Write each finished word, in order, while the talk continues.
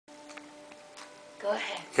Go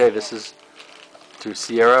ahead. Okay, this is to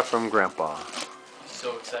Sierra from Grandpa.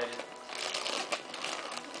 So excited.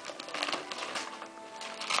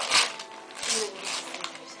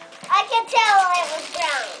 I can tell it was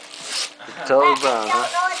brown. Totally brown, I huh?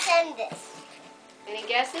 don't know what's in this. Any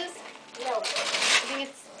guesses? No. I think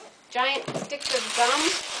it's giant sticks of gum.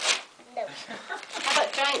 No. How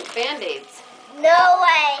about giant Band-Aids? No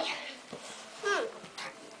way.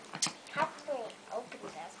 How can we open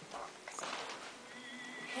this box?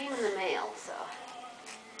 Came in the mail, so.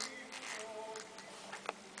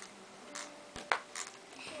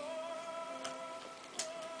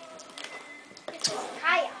 It says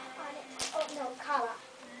Kaya on it. Oh no, Kala.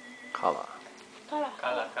 Kala. Kala,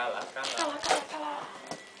 kala, kala.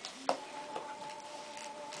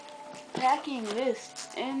 Packing list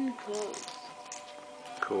enclosed.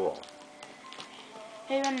 Cool.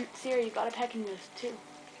 Hey, then Siri, you got a packing list too.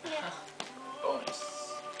 Yeah. Bonus.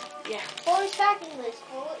 Yeah. Bonus packing list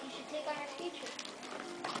for what you should take on your future.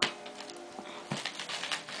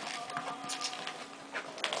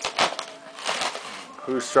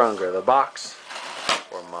 Who's stronger, the box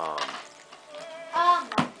or Mom?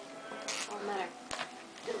 Don't matter.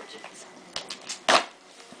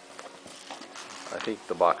 I think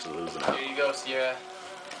the box is losing out. Here you go, Sierra.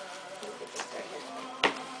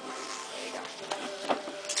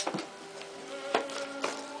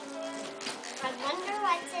 I wonder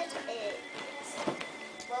what this is.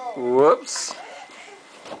 Whoa. Whoops.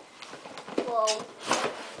 Whoa.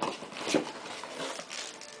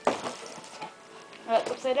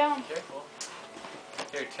 That's upside down. Careful.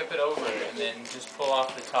 Here, tip it over and then just pull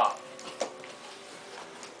off the top.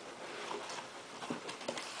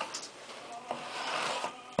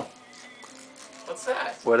 What's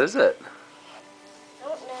that? What is it? I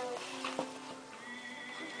don't know.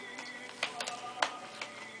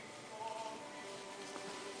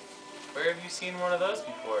 Where have you seen one of those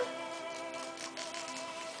before?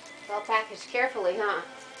 Well packaged carefully, huh?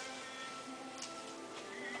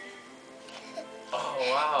 Oh,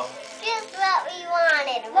 wow. Just what we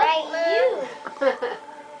wanted, right, Mom?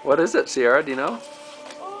 What is it, Sierra? Do you know?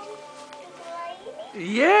 Ukulele.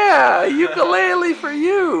 Yeah, ukulele for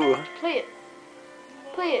you. Play it.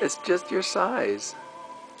 Play it. It's just your size.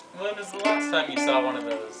 When was the last time you saw one of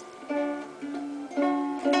those?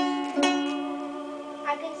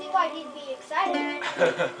 I can see why he'd be excited.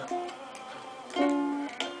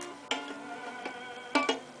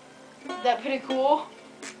 Is that pretty cool?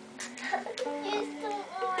 You still know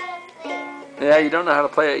how to play. Yeah, you don't know how to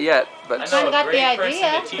play it yet, I but know Got a the great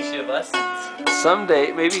idea. person to teach you lessons.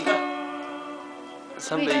 someday, maybe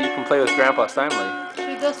someday you can play with Grandpa Steimle. Should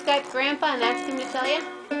we go Skype Grandpa and ask him to tell you?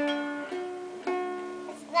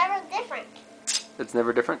 It's never different. It's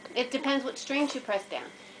never different. It depends what strings you press down.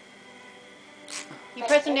 You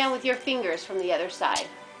press them down with your fingers from the other side.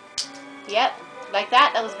 Yep, like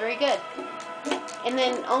that. That was very good. And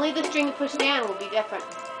then only the string you push down will be different.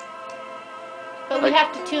 But we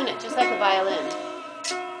have to tune it just like a violin.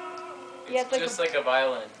 Yeah, It's just like a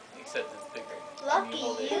violin, except it's bigger. Lucky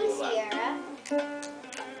Hold it, you, go back. Sierra.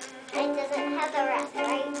 It doesn't have the rest,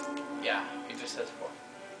 right? Yeah, it just says 4.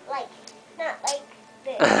 Like, not like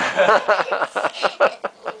this.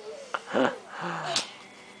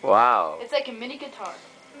 Wow. It's like a mini guitar.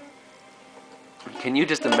 Can you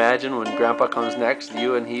just imagine when Grandpa comes next,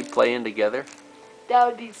 you and he playing together That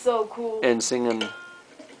would be so cool. and singing,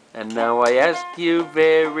 and now I ask you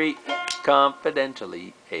very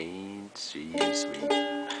confidentially, ain't she sweet?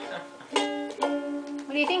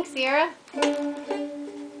 What do you think, Sierra?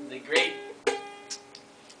 The great.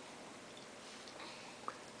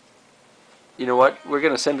 You know what? We're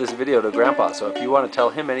going to send this video to Grandpa, so if you want to tell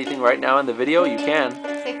him anything right now in the video, you can.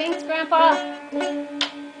 Say thanks, Grandpa.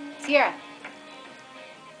 Sierra.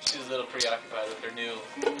 She was a little preoccupied with her new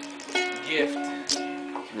gift.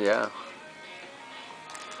 Yeah.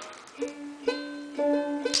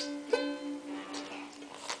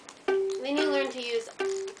 Then you learn to use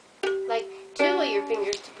like 2 of your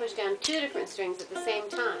fingers to push down 2 different strings at the same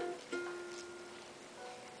time.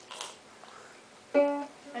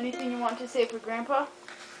 Anything you want to say for Grandpa?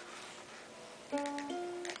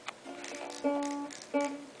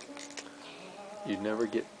 You'd never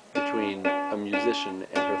get between a musician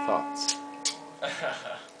and her thoughts.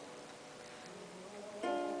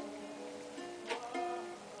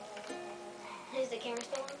 Is the camera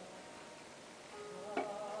still on?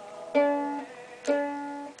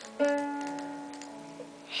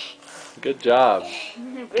 Good job.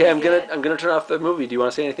 Okay, I'm gonna turn off the movie. Do you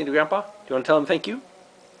want to say anything to Grandpa? Do you want to tell him thank you?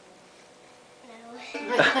 No.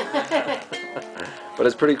 But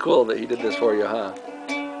it's pretty cool that he did this for you, huh?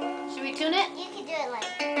 Should we tune it? You can do it like.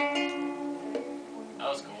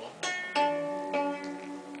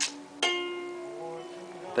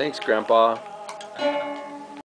 Thanks, Grandpa.